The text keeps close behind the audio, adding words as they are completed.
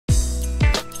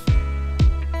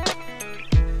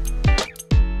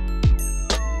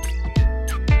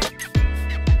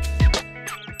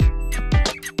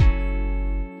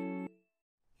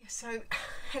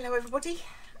Hello everybody,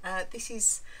 this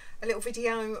is a little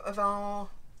video of our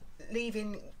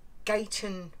leaving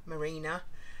Gayton Marina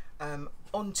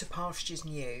onto pastures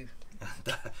new.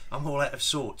 I'm all out of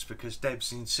sorts because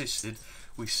Deb's insisted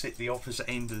we sit the opposite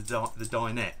end of the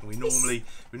dinette. We're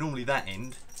normally that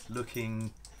end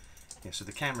looking, yeah, so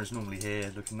the camera's normally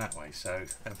here looking that way, so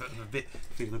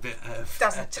feel a bit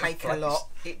Doesn't take a lot.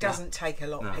 It doesn't take a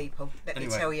lot, people. Let me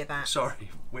tell you that.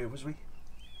 Sorry, where was we?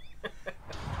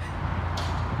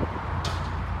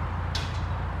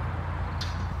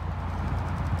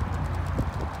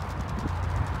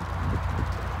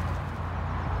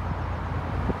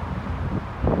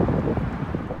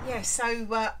 Yeah, so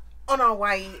on our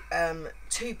way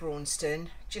to Braunston,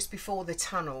 just before the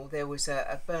tunnel, there was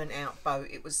a burnt out boat.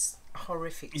 It was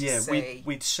horrific to see. Yeah,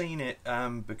 we'd seen it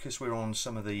because we're on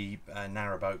some of the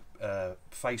Narrowboat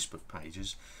Facebook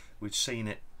pages. We'd seen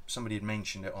it, somebody had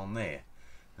mentioned it on there.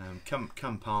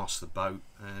 Come past the boat,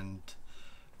 and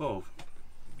well,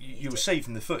 you'll see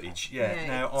from the footage. Yeah.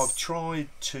 Now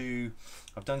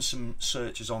I've done some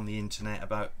searches on the internet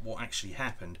about what actually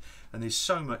happened, and there's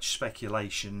so much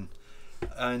speculation,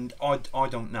 and I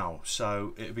don't know.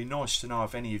 So it'd be nice to know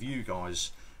if any of you guys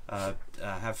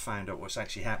have found out what's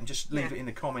actually happened. Just leave it in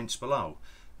the comments below.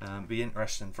 Be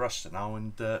interesting for us to know,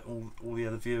 and all the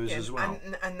other viewers as well.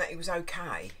 And that it was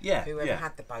okay. Yeah. Whoever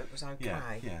had the boat was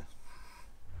okay. Yeah.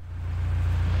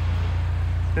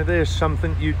 Now there's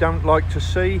something you don't like to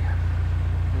see.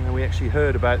 We actually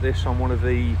heard about this on one of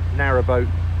the Narrowboat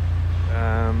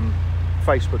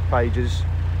Facebook pages.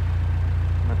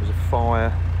 And that was a fire,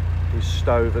 his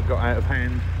stove that got out of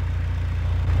hand.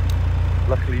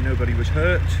 Luckily nobody was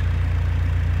hurt,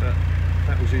 but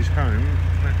that was his home.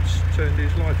 That's turned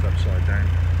his life upside down.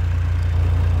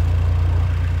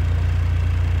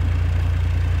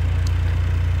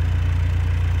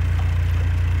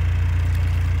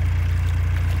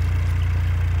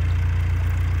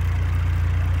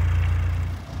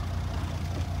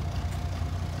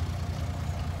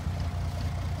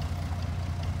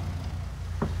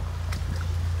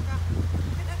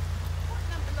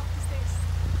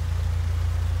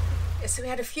 So we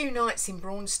had a few nights in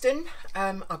Braunston.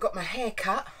 I got my hair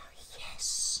cut.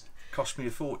 Yes. Cost me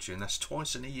a fortune. That's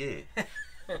twice in a year.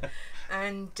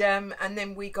 and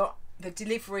then we got the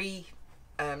delivery,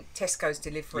 Tesco's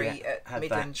delivery at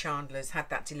Midland Chandler's, had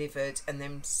that delivered, and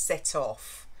then set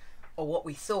off, or what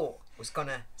we thought was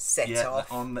gonna set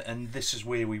off. And this is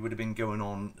where we would have been going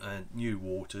on new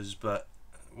waters, but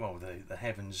well, the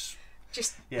heavens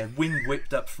just wind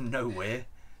whipped up from nowhere.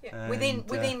 Yeah.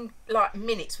 Within like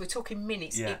minutes, we're talking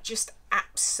minutes, it just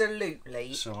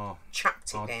absolutely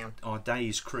chucked it down. Our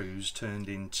day's cruise turned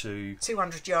into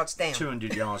 200 yards down.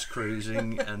 200 yards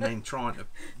cruising, and then trying to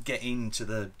get into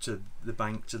the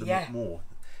bank to the moor.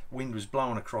 Wind was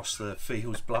blowing across the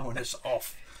fields, blowing us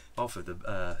off of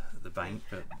the bank.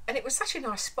 And it was such a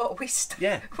nice spot. We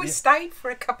stayed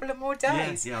for a couple of more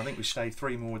days. Yeah, I think we stayed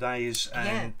 3 more days,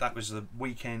 and that was the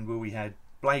weekend where we had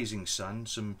blazing sun,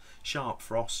 some sharp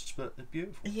frosts, but they're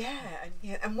beautiful.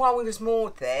 And while we was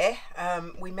moored there,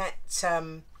 we met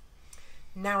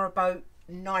Narrowboat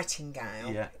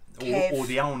Nightingale. Or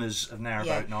the owners of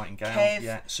Narrowboat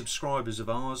Nightingale. Subscribers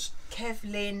of ours. Kev,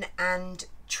 Lynn and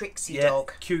Trixie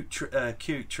dog. Cute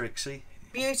Trixie.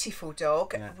 Beautiful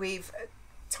dog with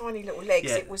tiny little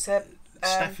legs. It was a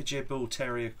Staffordshire Bull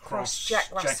Terrier cross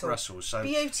Jack Russell. So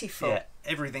beautiful. Yeah,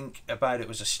 everything about it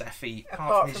was a Staffy,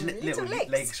 apart from his little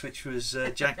legs, which was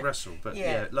Jack Russell. But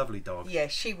lovely dog. Yeah,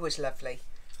 she was lovely,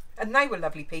 and they were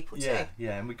lovely people too.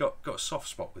 Yeah, and we got a soft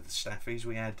spot with the Staffies.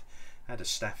 We had a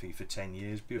Staffy for 10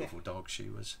 years. Beautiful dog she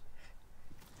was.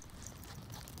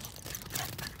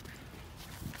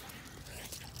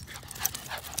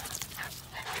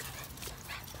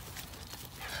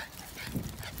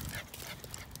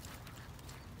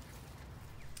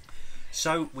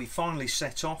 So we finally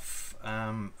set off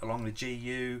along the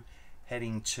GU,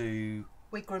 heading to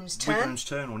Wigram's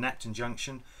Turn or Napton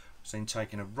Junction. Was then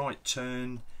taking a right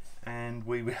turn, and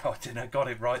I didn't know, got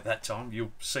it right that time.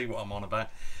 You'll see what I'm on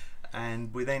about.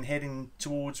 And we're then heading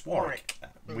towards Warwick.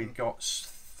 We've got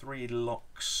 3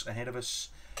 locks ahead of us.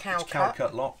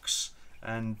 Calcut locks,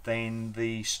 and then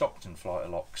the Stockton flight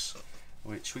of locks,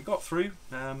 which we got through,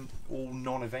 all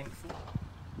non-eventful.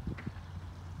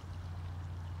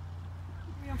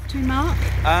 Off to, Mark?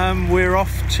 We're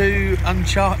off to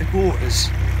uncharted waters,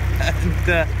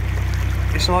 and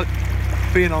it's like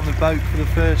being on the boat for the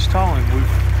first time.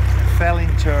 We've fell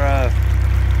into a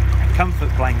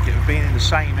comfort blanket of being in the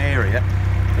same area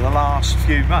for the last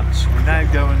few months. We're now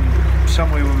going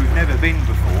somewhere where we've never been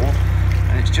before,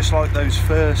 and it's just like those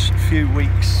first few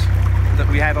weeks that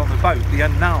we had on the boat, the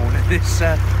unknown. This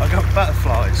I got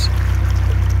butterflies.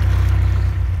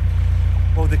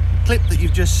 Well, the clip that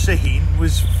you've just seen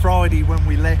was Friday when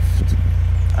we left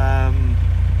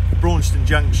Braunston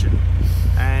Junction,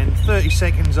 and 30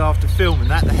 seconds after filming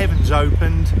that, the heavens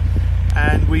opened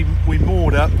and we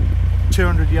moored up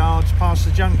 200 yards past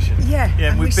the junction. Yeah,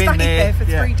 and we've been there for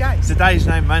 3 days. Today's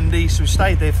now Monday, so we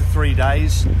stayed there for 3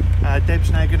 days.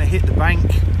 Deb's now going to hit the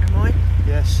bank. Am I?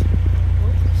 Yes.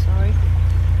 Oh, sorry.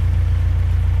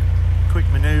 Quick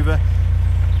manoeuvre.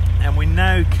 And we're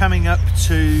now coming up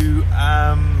to,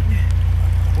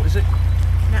 what is it?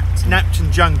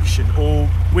 Napton Junction, or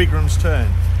Wigram's Turn.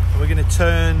 And we're going to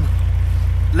turn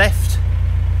left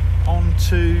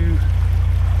onto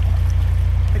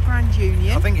the Grand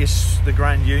Union. I think it's the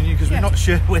Grand Union, because we're not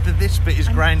sure whether this bit is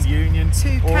Grand Union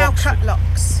to or Calcut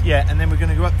Locks. Yeah, and then we're going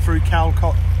to go up through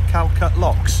Calcut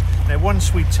Locks. Now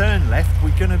once we turn left,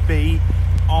 we're going to be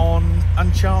on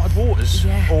uncharted waters,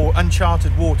 or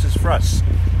uncharted waters for us.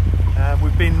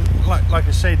 We've been, like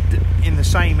I said, in the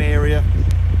same area,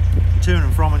 to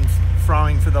and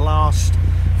froing for the last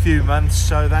few months,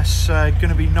 so that's going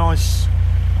to be nice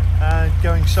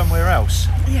going somewhere else.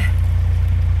 Yeah.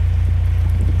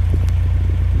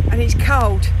 And it's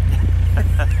cold.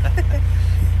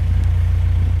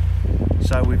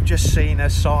 So we've just seen a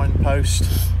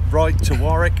signpost, right to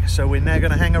Warwick, so we're now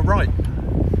going to hang a right.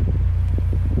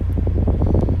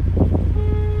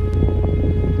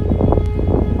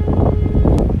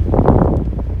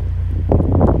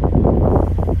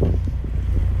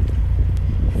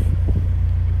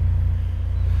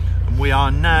 And we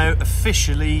are now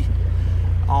officially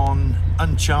on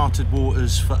uncharted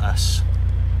waters for us.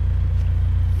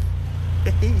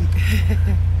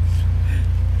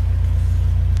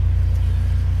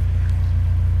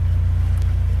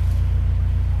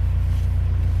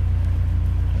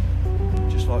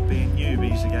 Just like being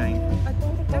newbies again. I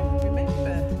don't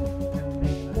remember.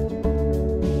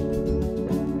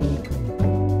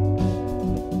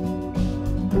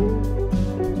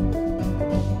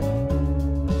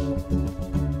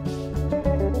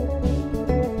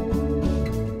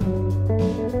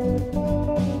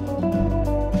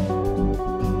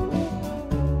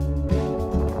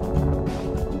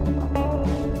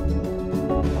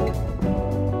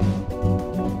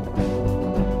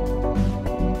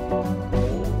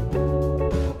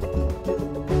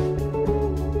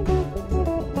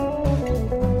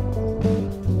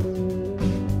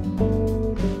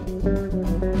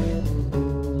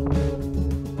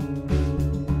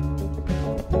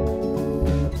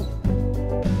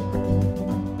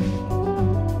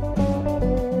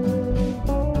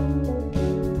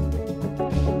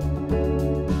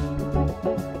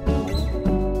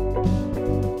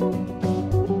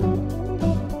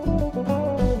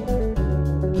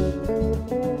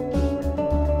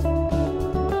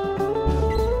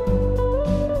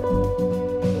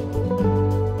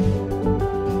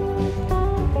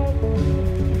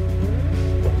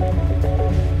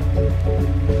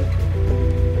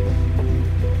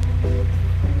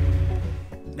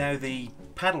 Now the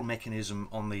paddle mechanism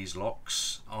on these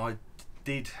locks, I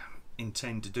did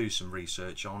intend to do some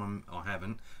research on them. I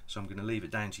haven't, so I'm going to leave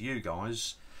it down to you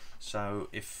guys. So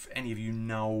if any of you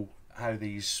know how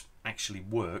these actually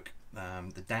work,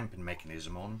 the dampen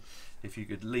mechanism on, if you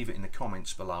could leave it in the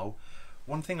comments below.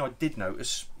 One thing I did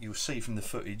notice, you'll see from the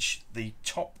footage, the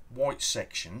top white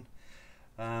section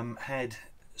had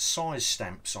size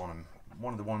stamps on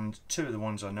them. Two of the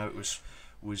ones I noticed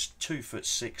was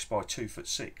 2'6" by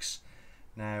 2'6".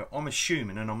 Now I'm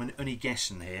assuming, and I'm only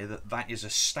guessing here, that is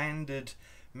a standard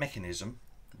mechanism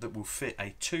that will fit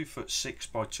a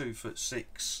 2'6" by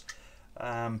 2'6"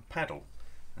 paddle,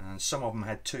 and some of them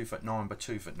had 2'9" by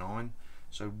 2'9".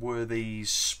 So were these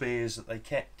spares that they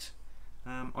kept?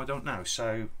 I don't know.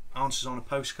 So answers on a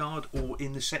postcard or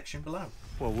in the section below.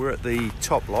 Well, we're at the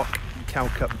top lock,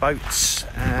 Calcut boats,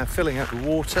 filling up the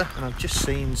water, and I've just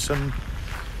seen some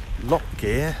lock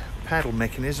gear paddle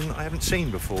mechanism that I haven't seen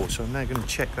before, so I'm now going to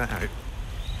check that out.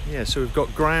 Yeah, so we've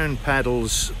got ground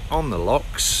paddles on the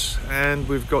locks, and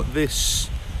we've got this,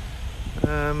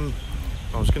 I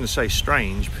was going to say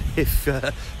strange,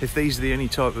 but if these are the only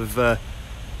type of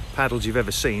paddles you've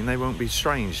ever seen, they won't be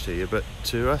strange to you, but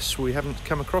to us, we haven't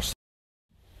come across them.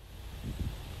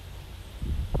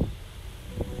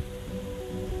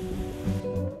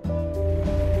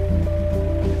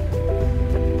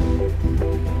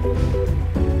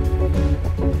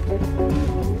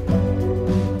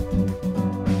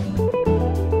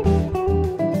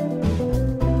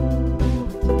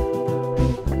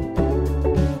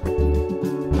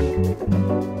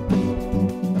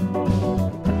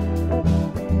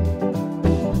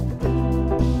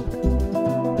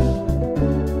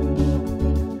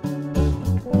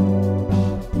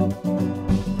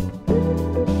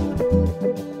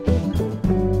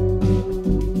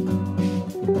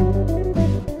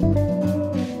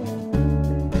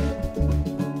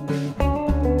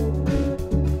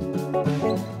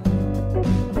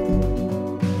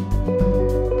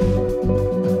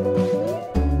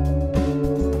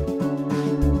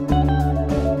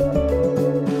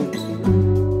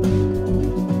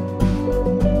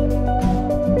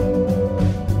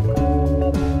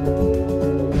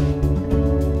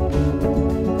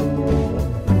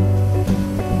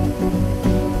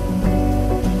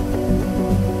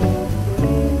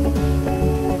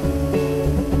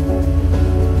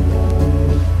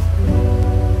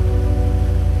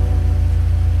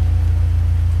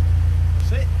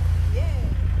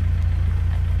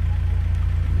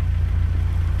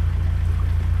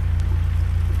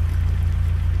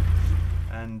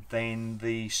 then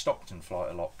the Stockton flight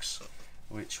of locks,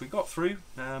 which we got through,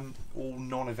 all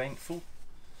non-eventful.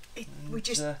 It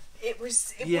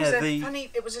was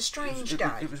a strange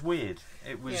day. It was weird.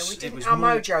 It was. Yeah, we didn't. It was our more,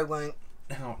 mojo weren't.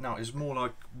 No, it was more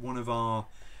like one of our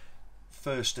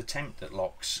first attempt at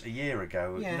locks a year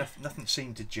ago. Yeah. Nothing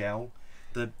seemed to gel.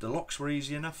 The locks were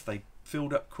easy enough. They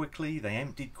filled up quickly. They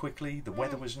emptied quickly. The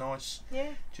weather was nice.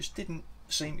 Yeah. Just didn't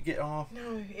seem to get our.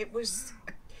 No, it was.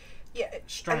 Yeah,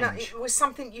 strange. And it was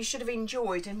something you should have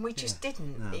enjoyed, and we just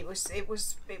didn't. No. It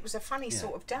was a funny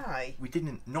sort of day. We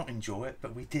didn't not enjoy it,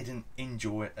 but we didn't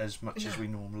enjoy it as much as we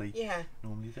normally do.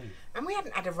 And we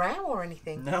hadn't had a row or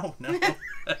anything. No.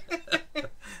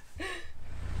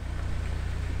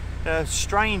 A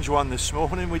strange one this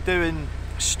morning. We're doing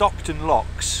Stockton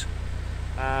locks.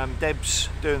 Deb's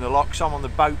doing the locks. I'm on the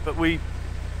boat, but I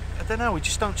don't know. We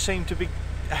just don't seem to be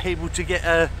able to get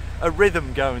a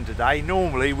rhythm going today.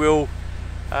 Normally we'll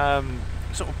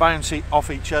sort of bounce off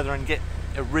each other and get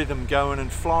a rhythm going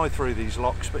and fly through these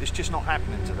locks, but it's just not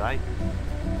happening today.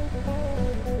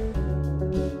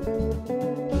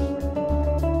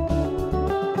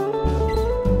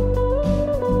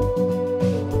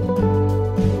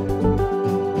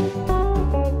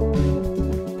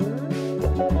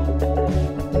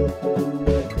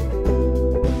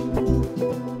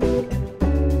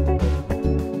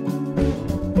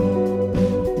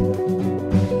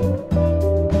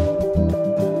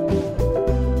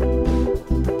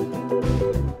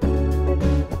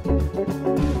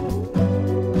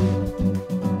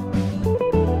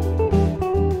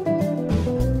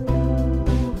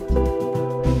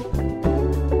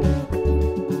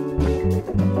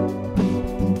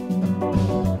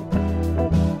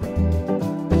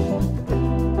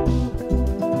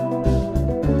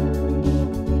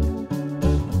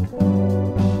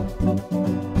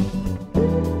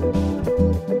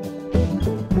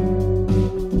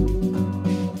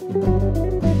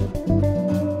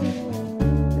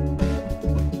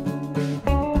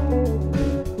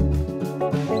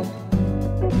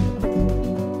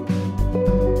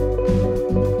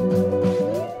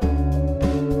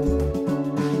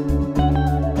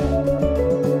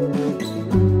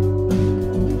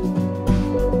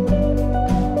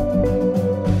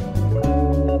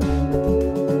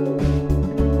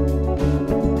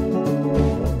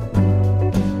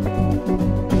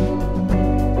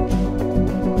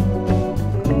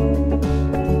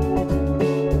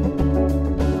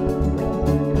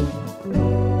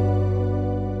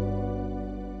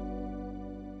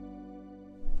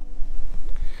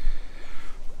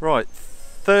 Right,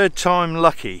 third time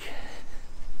lucky.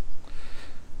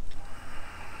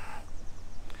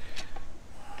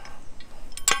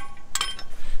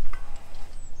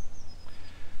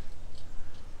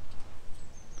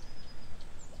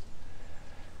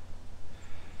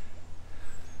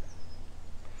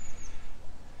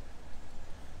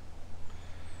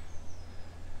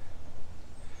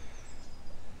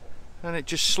 And it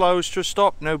just slows to a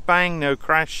stop, no bang, no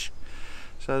crash.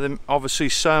 So then obviously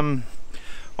some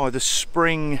either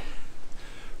spring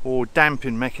or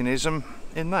damping mechanism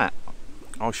in that.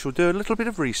 I shall do a little bit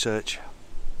of research.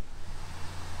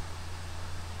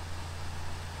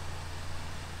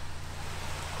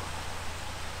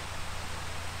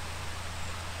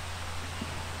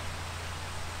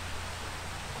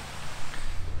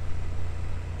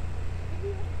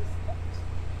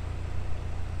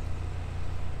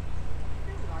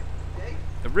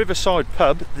 A riverside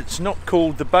pub that's not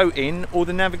called the Boat Inn or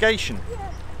the Navigation.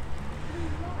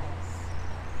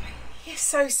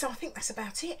 So I think that's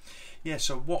about it. Yeah,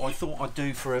 so what I thought I'd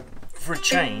do for a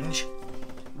change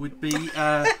would be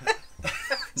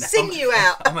sing you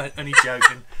out. I'm only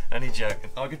joking.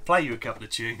 I could play you a couple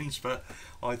of tunes, but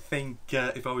I think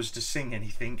if I was to sing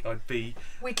anything, I'd be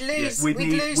we'd lose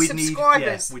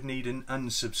subscribers. We'd need an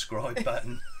unsubscribe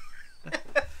button.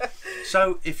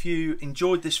 So if you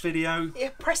enjoyed this video,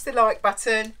 press the like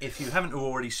button. If you haven't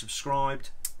already subscribed,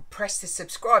 press the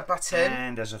subscribe button,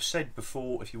 and as I've said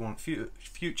before, if you want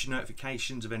future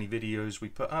notifications of any videos we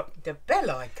put up, the bell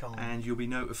icon, and you'll be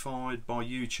notified by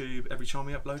YouTube every time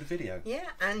we upload a video. Yeah,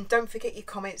 and don't forget your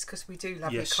comments, because we do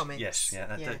love your comments.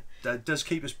 That does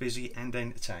keep us busy and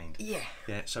entertained. Yeah.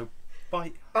 So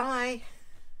bye.